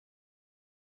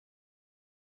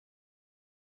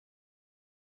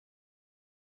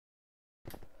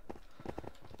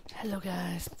Hello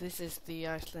guys, this is the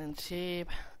Iceland Sheep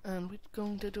and we're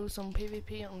going to do some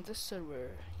PvP on this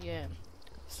server. Yeah,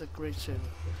 it's a great server.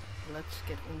 Let's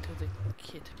get into the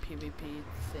kit PvP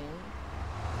thing.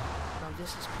 Now this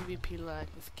is PvP like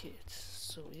with kits,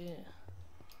 so yeah.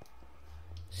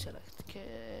 Select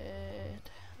kit.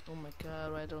 Oh my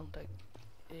god, why don't I...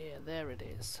 Yeah, there it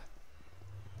is.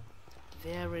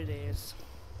 There it is.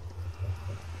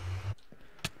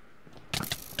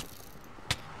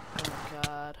 Oh my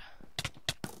god.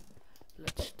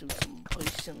 Let's do some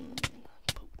potions,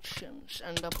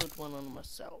 and I put one on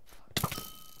myself.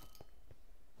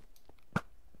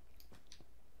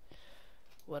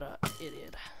 What a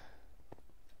idiot.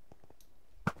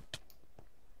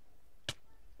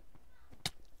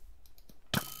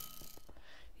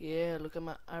 Yeah, look at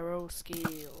my arrow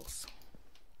skills.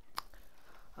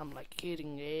 I'm like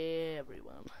hitting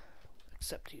everyone.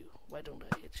 Except you. Why don't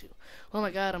I hit you? Oh my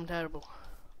god, I'm terrible.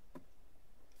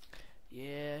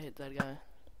 Yeah, hit that guy.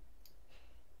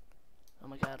 Oh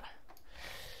my god.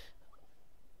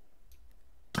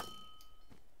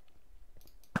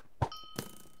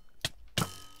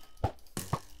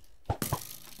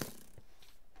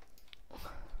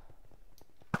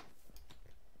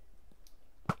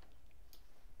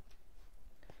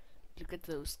 Look at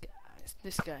those guys.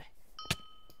 This guy.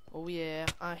 Oh yeah,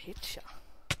 I hit ya.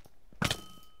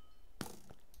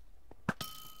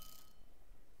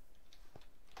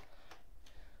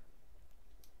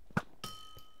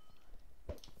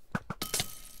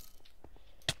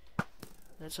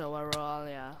 That's how I roll,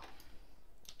 yeah.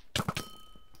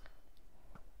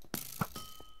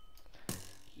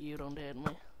 You don't hit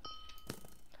me.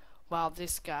 Wow,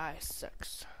 this guy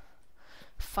sucks.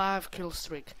 5 kill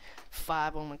streak.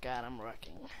 5, oh my god, I'm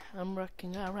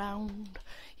rocking around.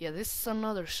 Yeah, this is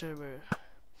another server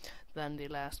than the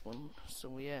last one,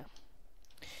 so yeah.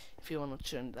 If you wanna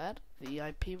join that, the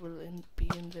IP will be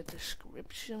in the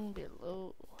description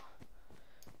below.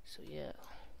 So yeah.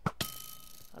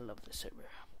 I love this server.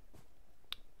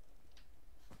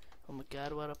 Oh my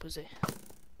god, what a pussy.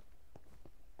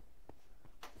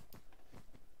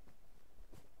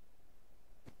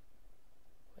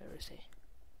 Where is he?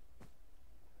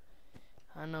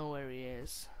 I know where he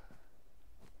is.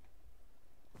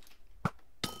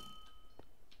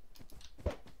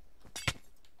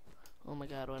 Oh my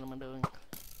god, what am I doing?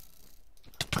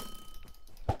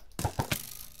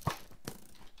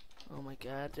 Oh my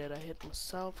god, did I hit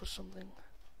myself or something?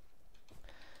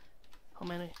 How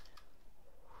many?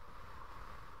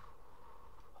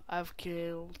 I've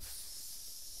killed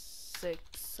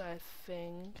 6, I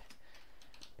think.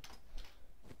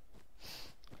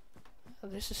 Oh,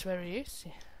 this is very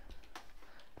easy.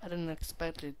 I didn't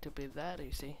expect it to be that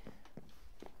easy.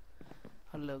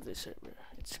 I love this server.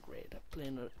 It's great. I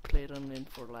played on it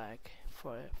for like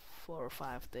 4 or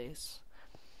 5 days,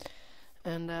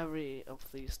 and every of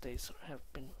these days have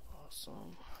been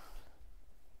awesome.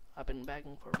 I've been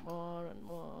begging for more and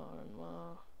more and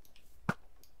more.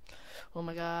 Oh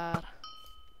my god.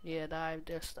 Yeah, dive,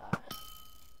 just die.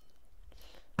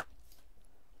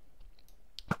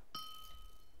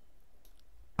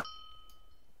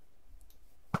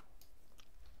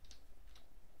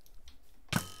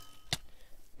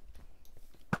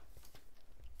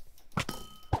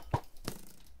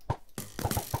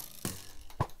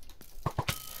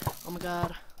 Oh my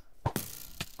god.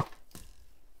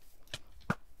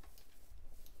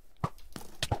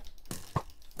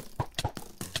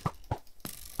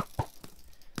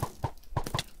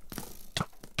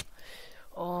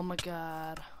 Oh my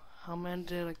god. How many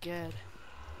did I get?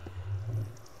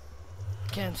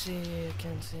 Can't see,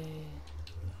 can't see.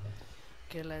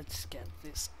 Okay, let's get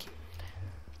this kid.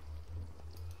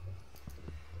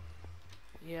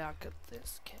 Yeah, I got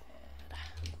this kid.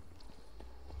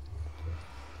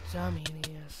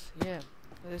 Yes, yeah.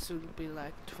 This will be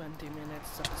like 20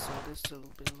 minutes episode. This will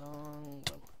be long,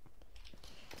 but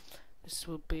this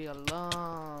will be a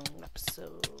long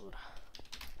episode.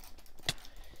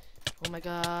 Oh my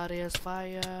god, he has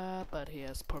fire, but he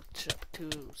has pork chop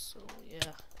too, so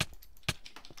yeah.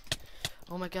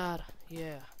 Oh my god,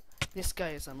 yeah. This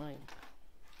guy is annoying.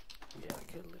 Yeah, I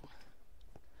killed him.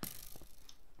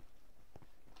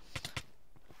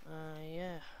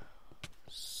 Yeah.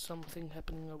 Something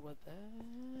happening over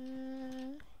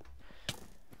there.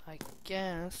 I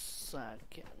guess I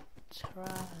can try.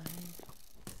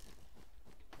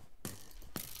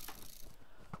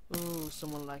 Ooh,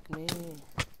 someone like me.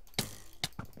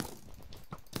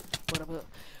 What about?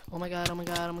 Oh my god, oh my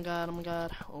god, oh my god, oh my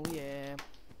god. Oh yeah.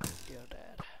 You're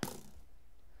dead.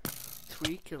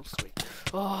 3 kill streak.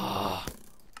 Oh,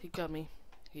 he got me.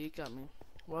 He got me.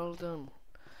 Well done.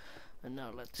 And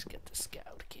now let's get the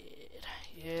scout kid.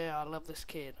 Yeah, I love this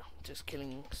kid. Just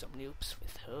killing some noobs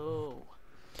with hoe.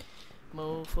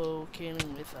 Mofo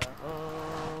killing with a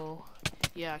hoe.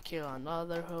 Yeah, kill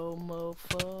another hoe,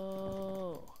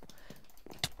 mofo.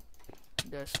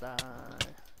 Just die.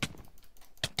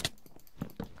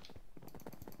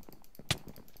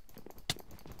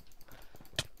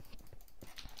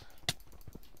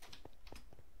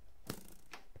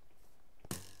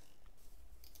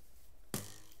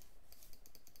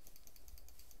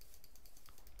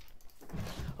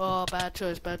 Oh, bad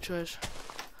choice, bad choice.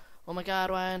 Oh my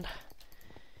god, Ryan.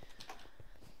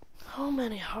 How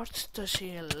many hearts does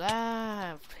he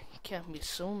have? Can't be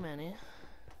so many.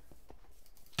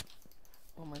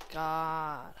 Oh my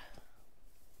god.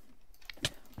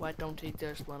 Why don't he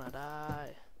just wanna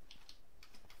die?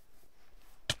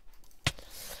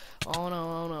 Oh no,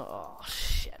 oh no, oh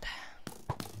shit.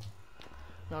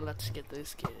 Now let's get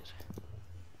this kid.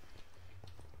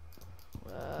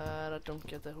 But I don't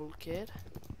get the whole kid.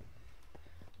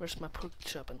 Where's my pork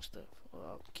chop and stuff?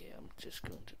 Okay, I'm just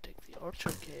going to take the archer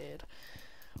kid.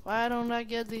 Why don't I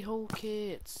get the whole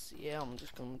kids? Yeah, I'm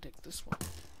just going to take this one.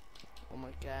 Oh my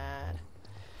god.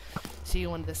 See you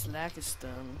when this lag is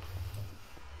done.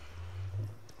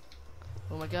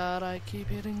 Oh my god, I keep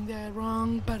hitting the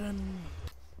wrong button.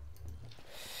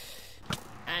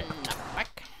 And I'm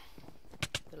back.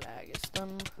 The lag is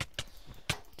done.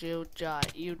 You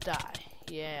die.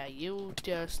 Yeah, you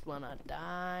just wanna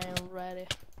die already.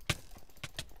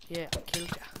 Yeah, I killed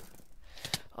ya.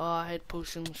 Oh, I hate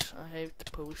potions. I hate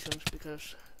the potions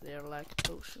because they're like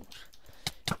potions.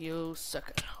 You suck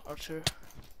it, Archer.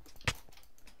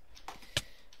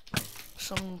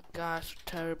 Some guys are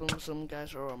terrible and some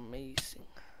guys are amazing.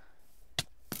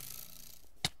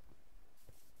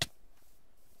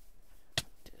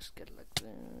 Just get like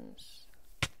this.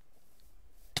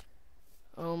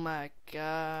 Oh my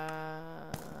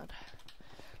god.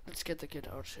 Let's get the good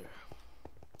Archer.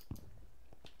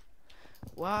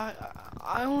 Why?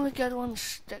 I only get one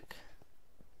stick.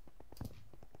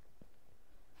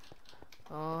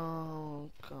 Oh,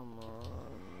 come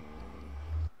on.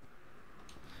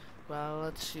 Well,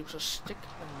 let's use a stick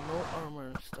and no armor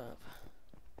and stuff.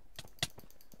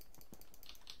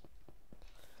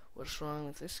 What's wrong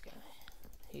with this guy?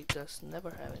 He does never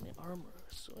have any armor,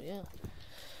 so yeah.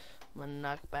 My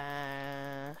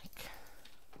knockback.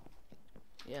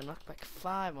 Yeah, knockback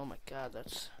 5. Oh my god,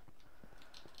 that's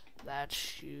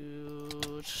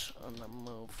huge. On a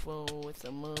mofo with a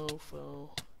mofo.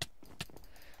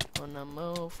 On a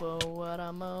mofo, what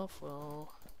a mofo.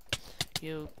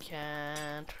 You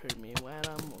can't hurt me when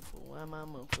I'm mofo. I'm a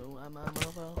mofo, I'm a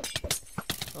mofo.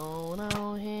 Oh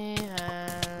no, he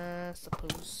has a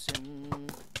potion,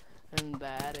 and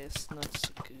that is not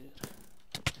so good.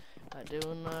 I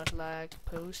do not like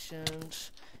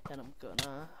potions, and I'm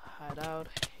gonna hide out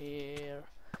here.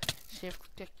 Shift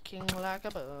kicking like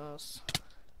a boss.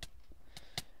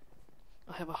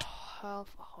 I have a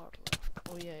half a heart left.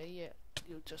 Oh yeah,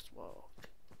 you just walk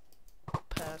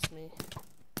past me.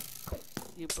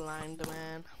 You blind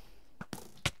man.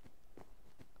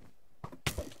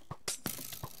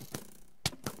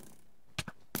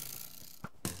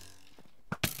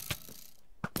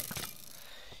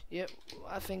 Yep,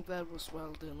 I think that was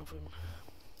well done of him.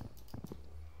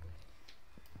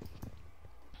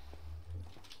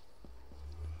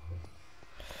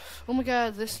 Oh my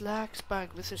god, this lags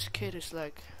back with this kid is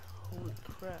like, holy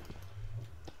crap.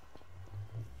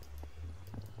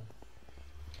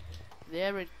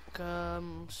 There it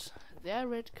comes.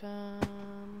 There it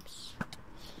comes.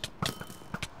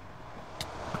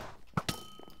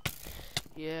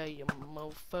 Yeah, you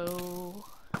mofo.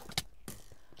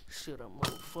 Shoot a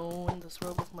mofo in the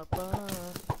throat with my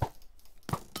butt.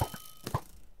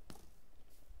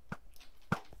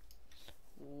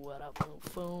 What a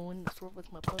mofo in the throat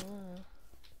with my butt.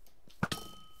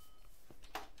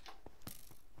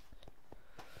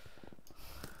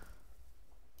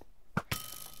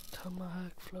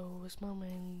 Tomahawk flow is my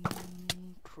main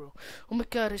intro. Oh my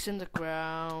god, he's in the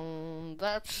ground.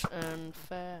 That's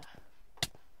unfair.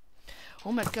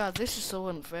 Oh my god, this is so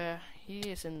unfair. He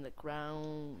is in the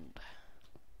ground.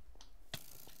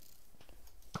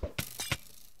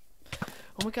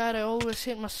 Oh my god, I always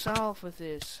hit myself with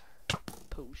this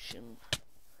potion.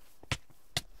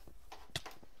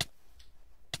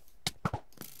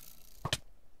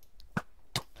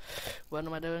 What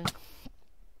am I doing?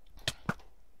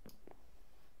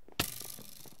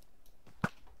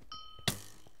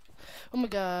 Oh my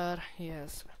god,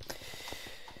 yes.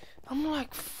 I'm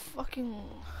like fucking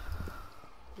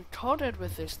retarded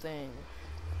with this thing.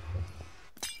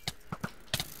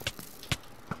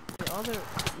 other...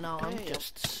 No, I'm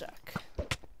just suck.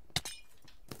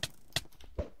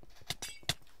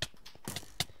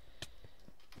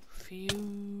 Few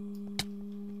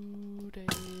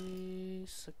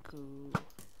days ago.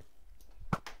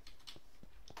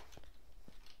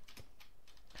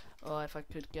 Oh, if I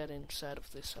could get inside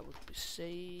of this, I would be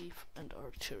safe and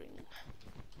archering.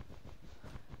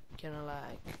 Kinda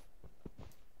like...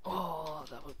 Oh,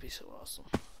 that would be so awesome.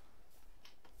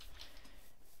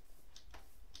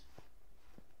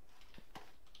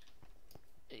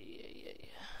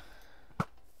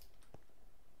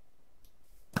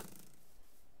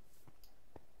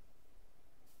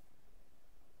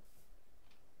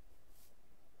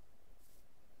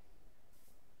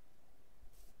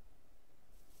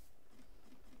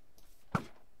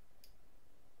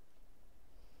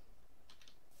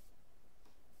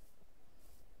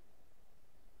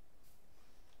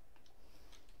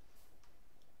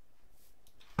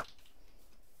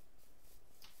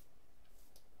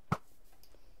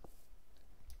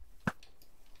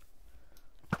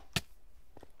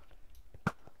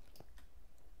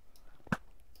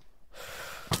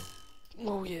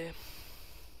 Oh yeah.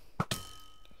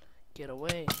 Get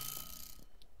away.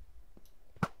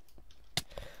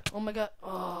 Oh my god.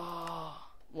 Oh,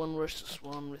 1 versus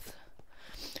 1 with...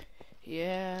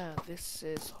 Yeah, this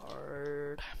is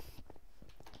hard.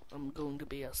 I'm going to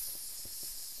be a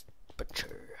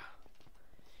butcher.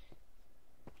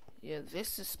 Yeah,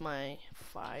 this is my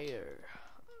fire,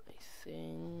 I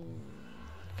think.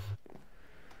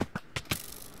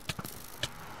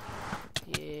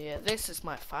 Yeah, this is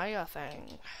my fire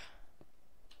thing.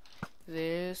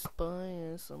 This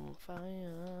boy is on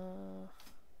fire.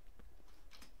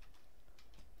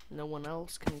 No one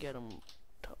else can get on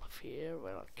top of here.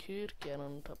 Well, I could get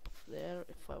on top of there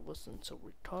if I wasn't so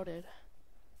retarded.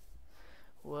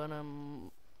 When I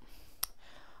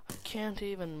can't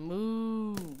even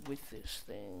move with this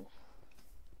thing.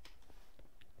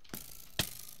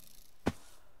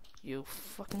 You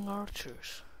fucking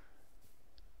archers.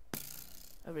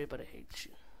 Everybody hates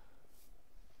you.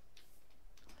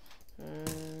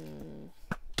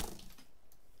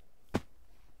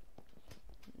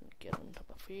 Get on top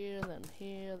of here, then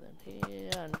here, then here,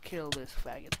 and kill this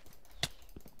faggot.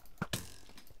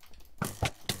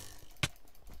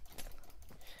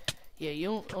 Yeah,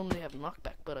 you only have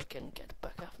knockback, but I can get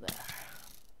back up there.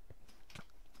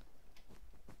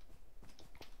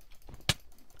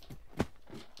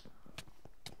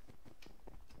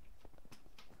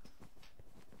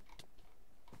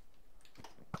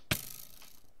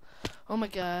 Oh my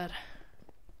god.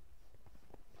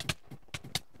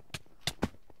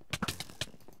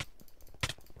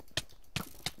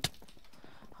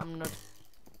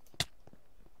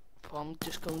 I'm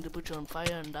just going to put you on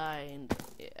fire and die, and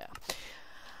yeah.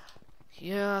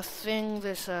 Yeah, I think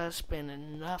this has been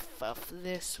enough of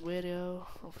this video,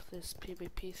 of this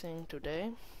PvP thing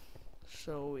today.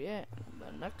 So yeah,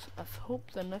 I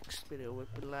hope the next video will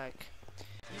be like...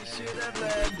 You should have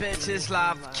let bitches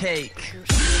love cake.